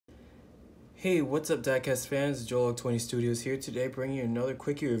Hey, what's up, Diecast fans? Joel20 Studios here today, bringing you another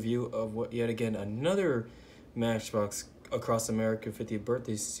quickie review of yet again another Matchbox Across America 50th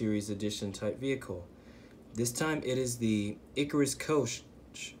Birthday Series Edition type vehicle. This time it is the Ikarus Coach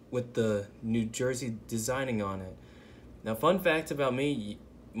with the New Jersey designing on it. Now, fun fact about me,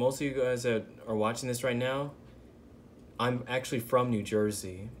 most of you guys that are watching this right now, I'm actually from New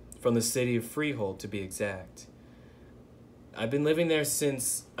Jersey, from the city of Freehold to be exact. I've been living there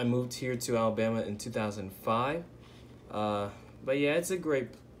since I moved here to Alabama in 2005. But yeah, it's a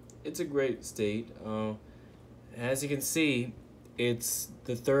great state. As you can see, it's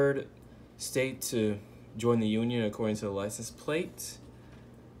the third state to join the union according to the license plate.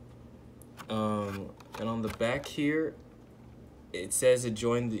 And on the back here, it says it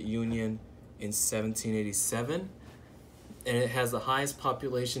joined the union in 1787, and it has the highest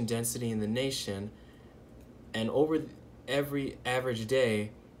population density in the nation, and over every average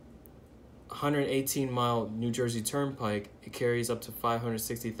day, 118-mile New Jersey Turnpike, it carries up to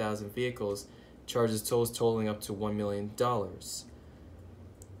 560,000 vehicles, charges tolls totaling up to $1 million.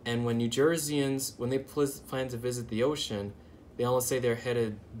 And when New Jerseyans, when they plan to visit the ocean, they always say they're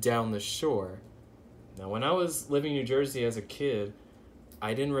headed down the shore. Now, when I was living in New Jersey as a kid,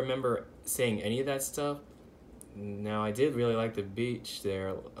 I didn't remember saying any of that stuff. Now, I did really like the beach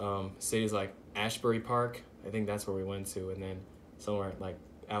there. Cities like Ashbury Park, I think that's where we went to, and then somewhere like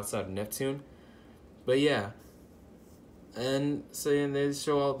outside of Neptune. But yeah, and so they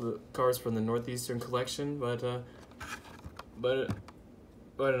show all the cars from the Northeastern collection. But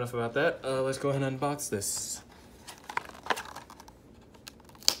enough about that. Let's go ahead and unbox this.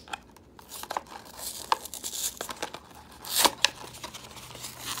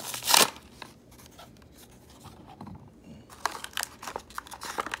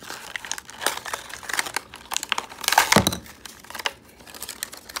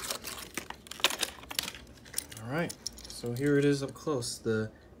 Alright, so here it is up close,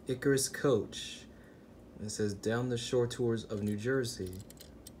 the Ikarus Coach. It says Down the Shore Tours of New Jersey.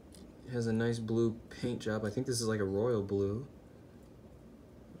 It has a nice blue paint job. I think this is like a royal blue.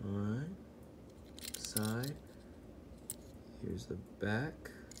 Alright, side. Here's the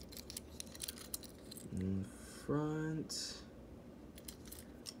back. In front.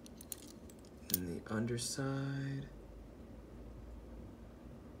 And the underside.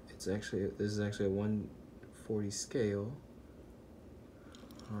 This is actually a 1/40 scale.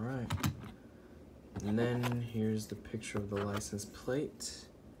 Alright. And then here's the picture of the license plate.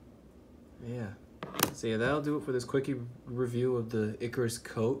 Yeah. So yeah, that'll do it for this quickie review of the Ikarus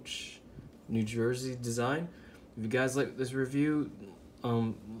Coach New Jersey design. If you guys like this review,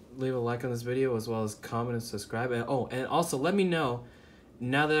 leave a like on this video, as well as comment and subscribe. And also let me know,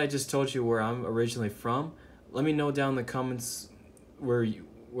 now that I just told you where I'm originally from, let me know down in the comments where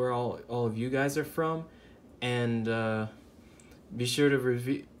all of you guys are from. And be sure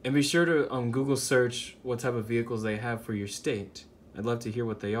to Google search what type of vehicles they have for your state. I'd love to hear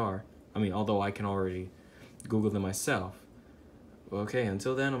what they are. I mean, although I can already Google them myself. Okay,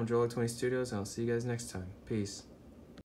 until then, I'm Joel20 Studios, and I'll see you guys next time. Peace.